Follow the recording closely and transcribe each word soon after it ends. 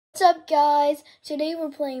What's up, guys? Today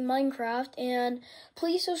we're playing Minecraft, and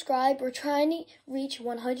please subscribe. We're trying to reach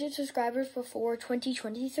 100 subscribers before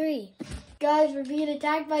 2023. Guys, we're being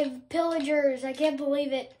attacked by pillagers. I can't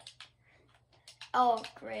believe it. Oh,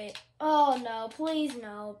 great. Oh, no. Please,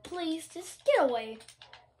 no. Please, just get away.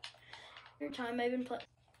 Your time I've been playing.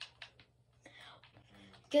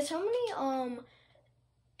 Guess how many,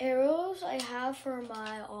 arrows I have for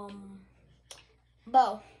my,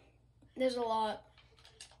 bow? There's a lot.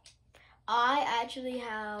 I actually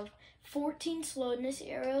have 14 slowness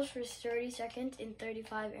arrows for 30 seconds and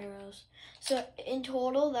 35 arrows. So in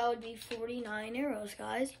total, that would be 49 arrows,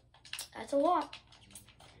 guys. That's a lot,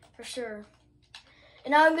 for sure.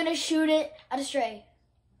 And now I'm gonna shoot it at a stray.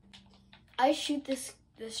 I shoot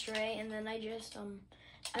the stray, and then I just,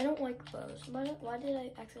 I don't like bows. Why did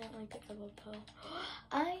I accidentally pick up a bow?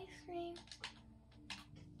 Ice cream.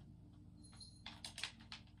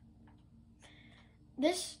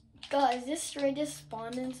 Guys, this stray just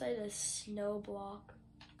spawned inside a snow block.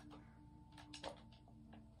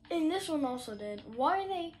 And this one also did. Why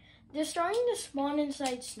are they're starting to spawn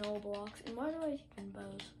inside snow blocks. And why do I keep in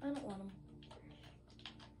bows? I don't want them.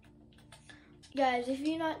 Guys, if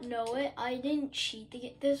you not know it, I didn't cheat to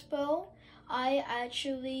get this bow. I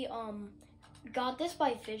actually, got this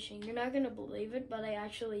by fishing. You're not gonna believe it, but I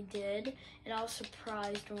actually did. And I was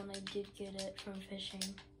surprised when I did get it from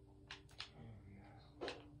fishing.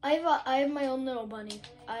 I have my own little bunny.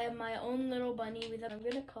 I have my own little bunny with I'm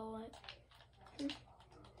gonna call it.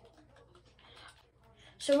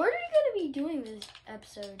 So what are we gonna be doing this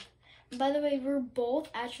episode? And by the way, we're both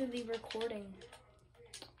actually recording.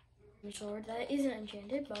 Sword that isn't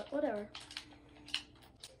enchanted, but whatever.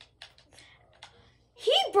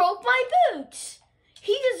 He broke my boots.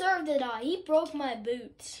 He deserved to die. He broke my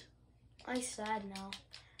boots. I'm sad now.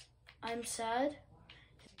 I'm sad.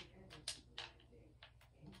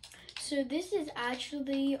 So this is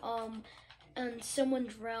actually in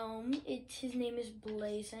someone's realm. His name is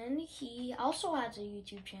Blazin. He also has a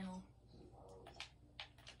YouTube channel.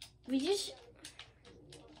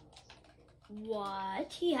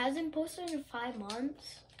 What? He hasn't posted in 5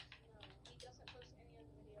 months?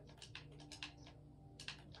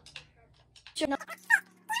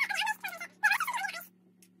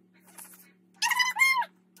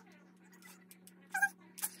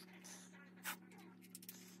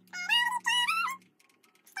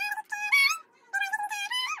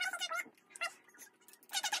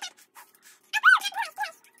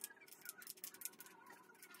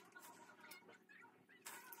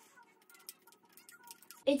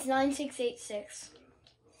 It's 9686.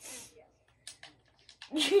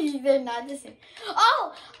 They're not the same.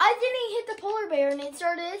 Oh, I didn't hit the polar bear and it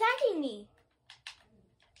started attacking me.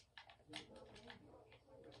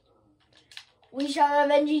 We shall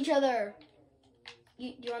avenge each other.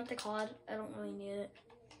 You want the cod? I don't really need it.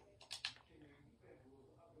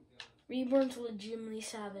 Reborn's legitimately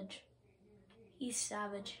savage. He's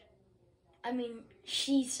savage. I mean,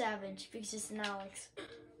 she's savage because it's an Alex.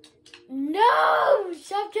 No!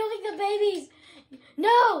 Stop killing the babies!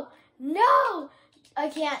 No! No! I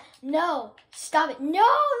can't. No! Stop it. No!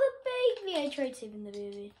 The baby! I tried saving the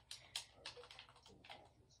baby.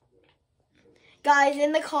 Guys,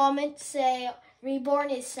 in the comments say, Reborn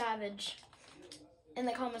is savage. In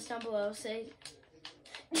the comments down below, say...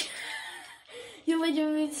 You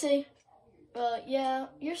legitimately say, yeah,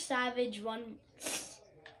 you're savage, one...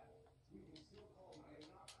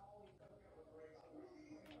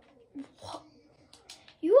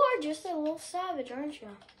 You are just a little savage, aren't you?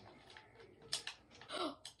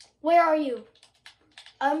 Where are you?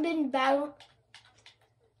 I've been battling.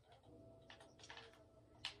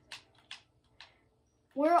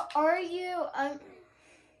 Where are you?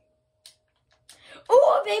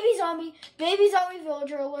 Oh, a baby zombie! Baby zombie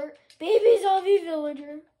villager alert! Baby zombie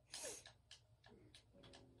villager!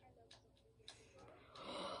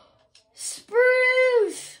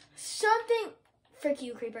 Spruce! Something. Frick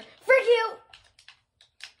you, creeper! Frick you!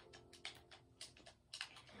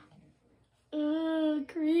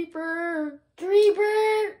 Creeper!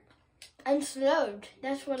 Creeper! I'm slowed.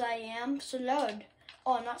 That's what I am. Slowed.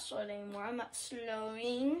 Oh, I'm not slowed anymore. I'm not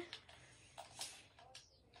slowing.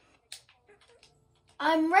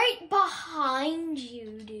 I'm right behind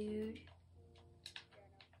you, dude.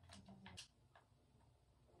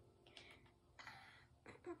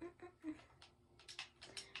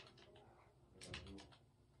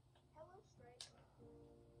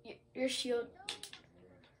 Your shield.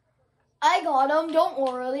 I got him, don't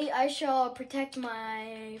worry. I shall protect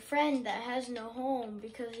my friend that has no home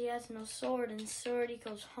because he has no sword and sword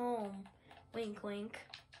equals home. Wink, wink.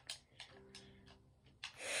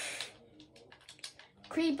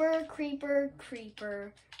 Creeper, creeper,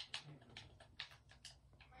 creeper.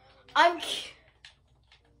 I'm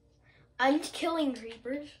killing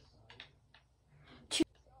creepers.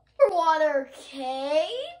 Underwater cave.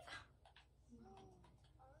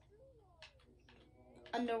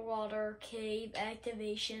 Underwater cave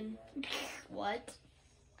activation. What?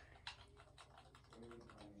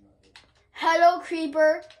 Hello,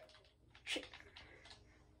 creeper.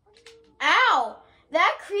 Ow!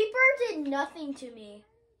 That creeper did nothing to me.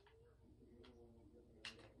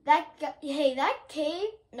 Hey, that cave.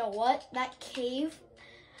 No, what? That cave.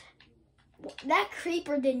 That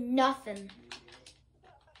creeper did nothing.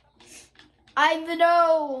 I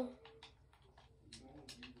know.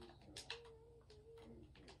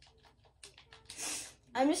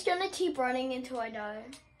 I'm just gonna keep running until I die.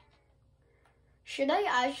 Should I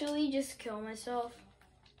actually just kill myself?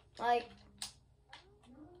 Like,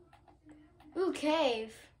 ooh,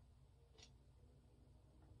 cave.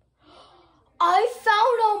 I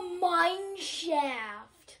found a mine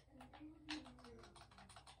shaft.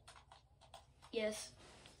 Yes.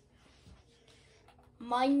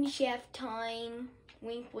 Mine shaft time.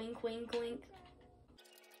 Wink, wink, wink, wink.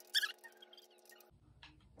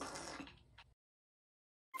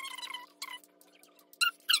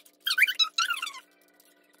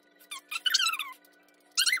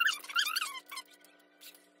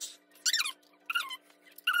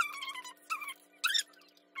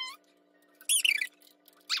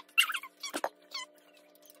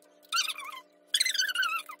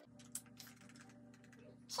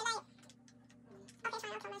 Should I? Okay, fine,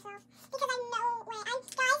 I'll kill myself. Because I know where I'm.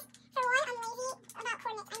 Guys, for one, I'm lazy about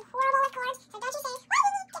coordinates. I'm horrible with chords, so don't you say, well,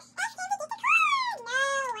 you need to ask him to get the chord. No,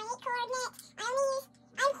 I hate coordinates.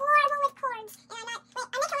 I'm horrible with chords. And I'm not, wait,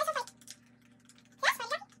 I'm gonna kill myself like, is that a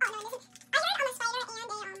spider? Oh, no, this is, I heard a spider and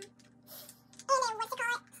a, what's it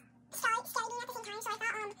called? Scary bean at the same time, so I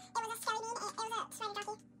thought, it was a scary bean, it was a spider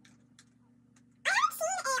jockey. I haven't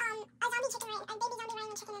seen a zombie chicken ring, a baby zombie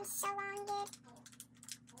ring chicken in so long, dude.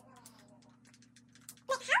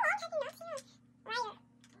 Wait, how long have you not seen a rider?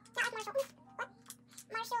 Not like Marshall. What?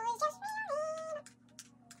 Marshall is just reeling.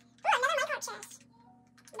 Ooh, another minecart chest.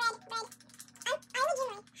 Red. I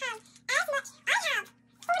legitimately have as much. I have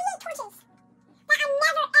 48 torches that I'm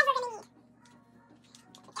never ever gonna need.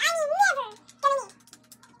 I mean, never gonna need.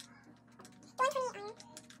 128 iron.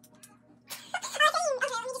 Okay,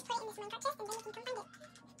 let me just put it in this minecart chest and then we can come find it.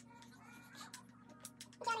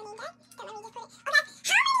 Do you want to need that? Then let me just put it.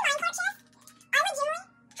 Okay, how many minecart chests? I would generally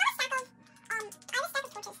have a stack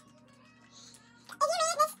of torches. If you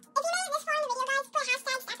made it this far in the video, guys, put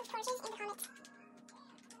hashtag stack of torches in the comments.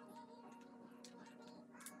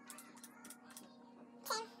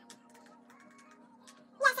 Same.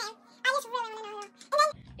 Yeah, same. I just really want to know. And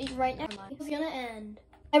then It's right now. It's gonna end.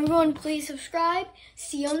 Everyone, please subscribe.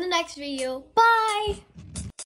 See you on the next video. Bye.